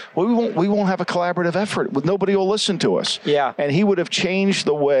saying, well, we won't have a collaborative effort. Nobody will listen to us. Yeah. And he would have changed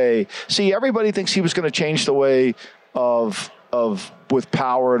the way. See, everybody thinks he was going to change the way of with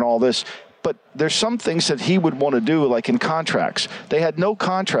power and all this. But there's some things that he would want to do, like in contracts. They had no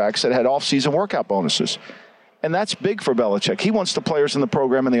contracts that had off-season workout bonuses. And that's big for Belichick. He wants the players in the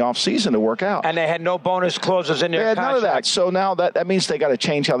program in the offseason to work out. And they had no bonus clauses in their contract. They had none of that. So now that means they got to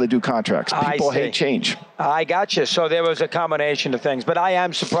change how they do contracts. People hate change. I got you. So there was a combination of things. But I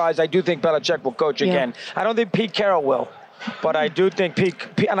am surprised. I do think Belichick will coach again. I don't think Pete Carroll will. But I do think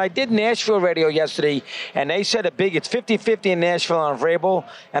and I did Nashville radio yesterday, and they said it's 50-50 in Nashville on Vrabel,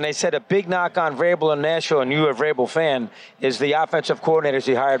 and they said a big knock on Vrabel in Nashville, and you're a Vrabel fan, is the offensive coordinators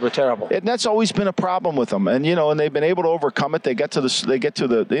he hired were terrible. And that's always been a problem with them. And, and they've been able to overcome it. They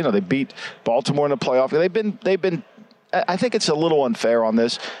beat Baltimore in the playoff. They've been I think it's a little unfair on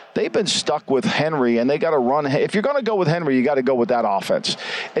this. They've been stuck with Henry, and they got to run. If you're going to go with Henry, you got to go with that offense.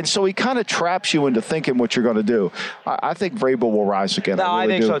 And so he kind of traps you into thinking what you're going to do. I think Vrabel will rise again. No, I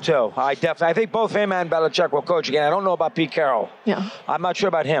think so too. I think both him and Belichick will coach again. I don't know about Pete Carroll. Yeah, I'm not sure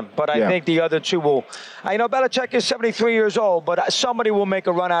about him, but I think the other two will. I know Belichick is 73 years old, but somebody will make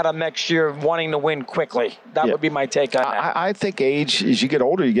a run out of next year wanting to win quickly. That would be my take on that. I think age, as you get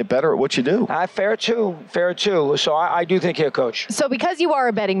older, you get better at what you do. Fair too. So I do think he'll coach. So because you are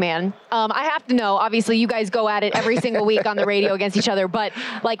a betting man, I have to know, obviously you guys go at it every single week on the radio against each other, but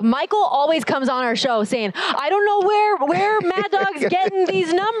like Michael always comes on our show saying, I don't know where Mad Dog's getting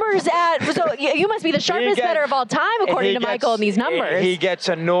these numbers at. So you must be the sharpest bettor of all time, according to Michael, and these numbers. He gets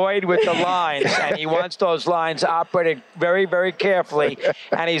annoyed with the lines, and he wants those lines operated very, very carefully.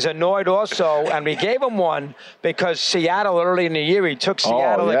 And he's annoyed also, and we gave him one because Seattle, early in the year, he took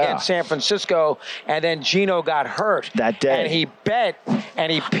Seattle against San Francisco, and then Geno got hurt. That day. And he bet, and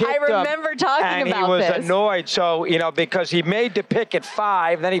he picked I remember talking about this. And he was this. annoyed, so, because he made the pick at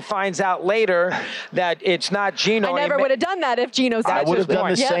 5, then he finds out later that it's not Geno. I never would have done that if Geno said I would have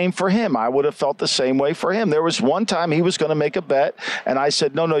done the same for him. I would have felt the same way for him. There was one time he was going to make a bet, and I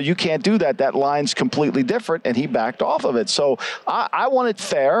said, no, you can't do that. That line's completely different, and he backed off of it. So I want it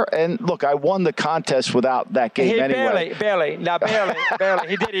fair, and look, I won the contest without that game anyway. Barely.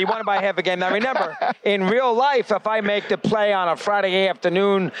 He did. He won by half a game. Now, remember, in real life, if I make the play on a Friday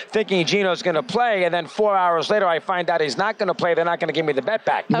afternoon thinking Geno's going to play, and then 4 hours later I find out he's not going to play, they're not going to give me the bet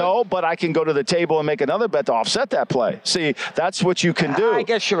back. No, but I can go to the table and make another bet to offset that play. See, that's what you can do. I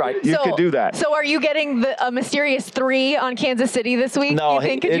guess you're right. You can do that. So are you getting a mysterious 3 on Kansas City this week? No,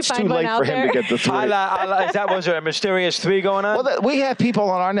 it's too late for him to get the 3. Was there a mysterious 3 going on? Well, we have people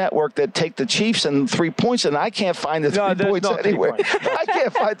on our network that take the Chiefs and 3 points, and I can't find the 3 points anywhere. I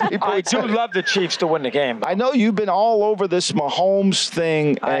can't find 3 points. I do love the Chiefs to win the game, though. I know you've been all over this Mahomes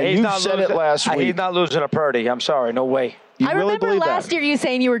thing, and you said it last week. He's not losing a Purdy. I'm sorry. No way. I remember last year you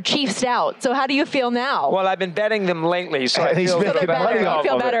saying you were Chiefs out. So how do you feel now? Well, I've been betting them lately, so I feel better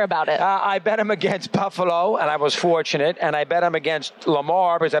about it. I bet him against Buffalo, and I was fortunate. And I bet him against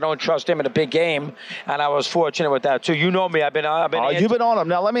Lamar because I don't trust him in a big game, and I was fortunate with that too. You know me. I've been you've been on him.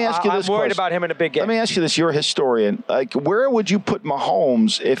 Now let me ask you this. I'm worried about him in a big game. Let me ask you this. You're a historian. Like, where would you put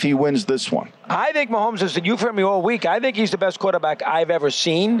Mahomes if he wins this one? I think Mahomes is. You've heard me all week. I think he's the best quarterback I've ever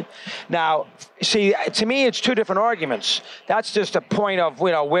seen. Now, see, to me, it's 2 different arguments. That's just a point of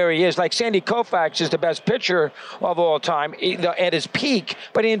where he is. Like Sandy Koufax is the best pitcher of all time at his peak,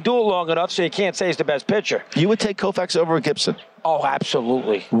 but he didn't do it long enough, so you can't say he's the best pitcher. You would take Koufax over Gibson? Oh,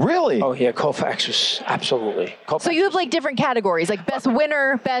 absolutely. Really? Oh, yeah, Koufax was absolutely. So you have like different categories, like best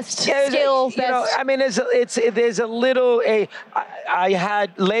winner, best skill, best. There's a little. I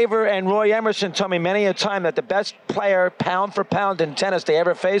had Laver and Roy Emerson tell me many a time that the best player pound for pound in tennis they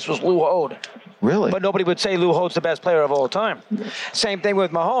ever faced was Lou Hode. Really? But nobody would say Lou Holt's the best player of all time. Same thing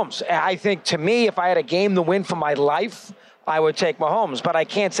with Mahomes. I think, to me, if I had a game to win for my life, I would take Mahomes. But I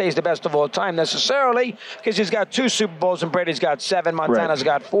can't say he's the best of all time necessarily because he's got 2 Super Bowls and Brady's got 7, Montana's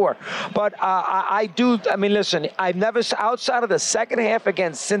got 4. But listen, I've never, outside of the second half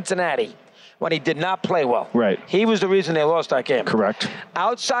against Cincinnati, when he did not play well. Right. He was the reason they lost that game. Correct.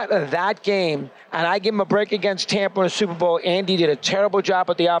 Outside of that game, and I give him a break against Tampa in the Super Bowl, Andy did a terrible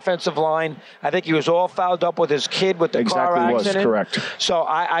job at the offensive line. I think he was all fouled up with his kid with the car accident. Correct. So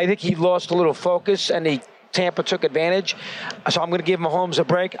I think he lost a little focus, and Tampa took advantage. So I'm going to give Mahomes a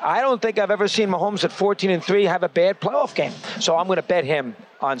break. I don't think I've ever seen Mahomes at 14-3 have a bad playoff game. So I'm going to bet him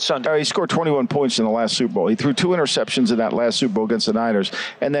on Sunday. He scored 21 points in the last Super Bowl. He threw 2 interceptions in that last Super Bowl against the Niners,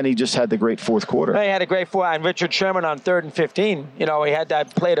 and then he just had the great fourth quarter. He had a great fourth, and Richard Sherman on 3rd and 15. He had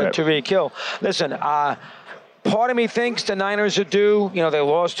that play to Tyreek Hill. Listen, part of me thinks the Niners are due. They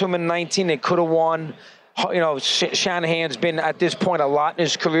lost to him in 19. They could have won. Shanahan's been at this point a lot in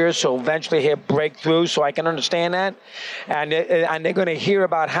his career, so eventually he'll break through, so I can understand that. And they're going to hear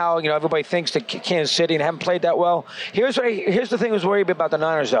about how everybody thinks that Kansas City and haven't played that well. Here's the thing I was worried about the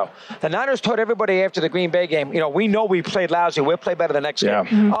Niners, though. The Niners told everybody after the Green Bay game, we know we played lousy. We'll play better the next game.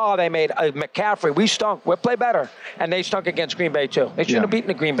 Mm-hmm. Oh, they made McCaffrey. We stunk. We'll play better. And they stunk against Green Bay, too. They shouldn't have beaten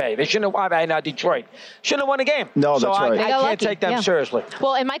the Green Bay. They shouldn't have Detroit. Shouldn't have won the game. No, so that's right. I can't take them seriously.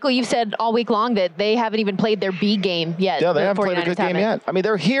 Well, and Michael, you've said all week long that they haven't even played their B game yet. Yeah, they haven't played a good game yet. I mean,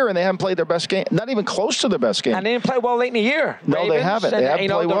 they're here and they haven't played their best game. Not even close to their best game. And they didn't play well late in the year. No, Ravens, they haven't. They haven't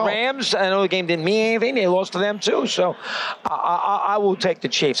played well. The Rams, I know the game didn't mean anything. They lost to them, too. So I will take the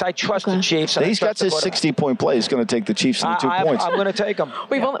Chiefs. I trust the Chiefs. He's got his 60-point play. He's going to take the Chiefs in the 2 points. I'm going to take them.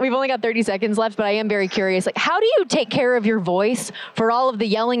 We've only got 30 seconds left, but I am very curious. Like, how do you take care of your voice for all of the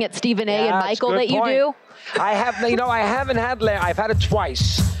yelling at Stephen A. and Michael that you do? I've had it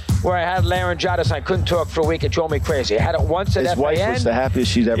twice where I had laryngitis and I couldn't talk for a week. It drove me crazy. I had it once at FAN. His wife was the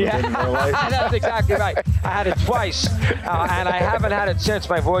happiest she'd ever been in her life. That's exactly right. I had it twice, and I haven't had it since.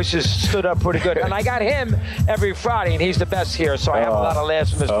 My voice has stood up pretty good. And I got him every Friday, and he's the best here, so I have a lot of laughs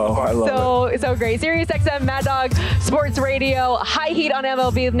from his So great. SiriusXM, Mad Dog, Sports Radio, High Heat on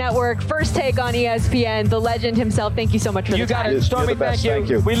MLB Network, First Take on ESPN, the legend himself. Thank you so much for the time. You got it. Stormy, thank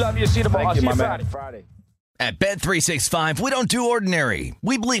you. We love you. See you tomorrow. I'll see you Friday. At Bet365, we don't do ordinary.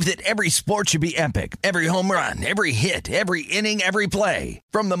 We believe that every sport should be epic. Every home run, every hit, every inning, every play.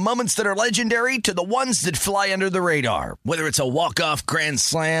 From the moments that are legendary to the ones that fly under the radar. Whether it's a walk-off grand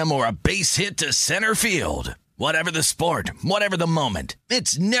slam or a base hit to center field. Whatever the sport, whatever the moment.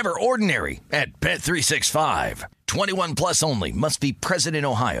 It's never ordinary at Bet365. 21 plus only. Must be present in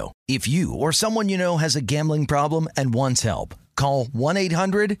Ohio. If you or someone you know has a gambling problem and wants help, call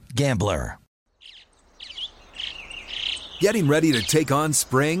 1-800-GAMBLER. Getting ready to take on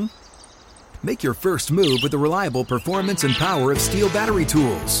spring? Make your first move with the reliable performance and power of Steel battery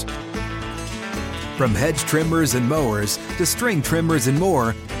tools. From hedge trimmers and mowers to string trimmers and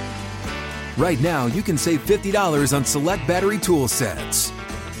more, right now you can save $50 on select battery tool sets.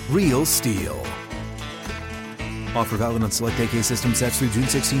 Real Steel. Offer valid on select AK system sets through June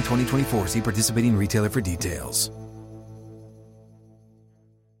 16, 2024. See participating retailer for details.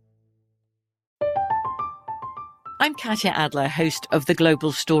 I'm Katya Adler, host of The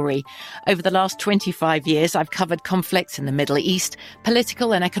Global Story. Over the last 25 years, I've covered conflicts in the Middle East,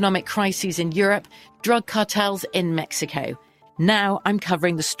 political and economic crises in Europe, drug cartels in Mexico. Now I'm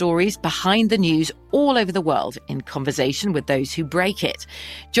covering the stories behind the news all over the world in conversation with those who break it.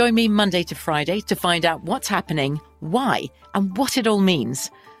 Join me Monday to Friday to find out what's happening, why, and what it all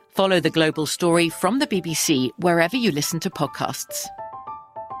means. Follow The Global Story from the BBC wherever you listen to podcasts.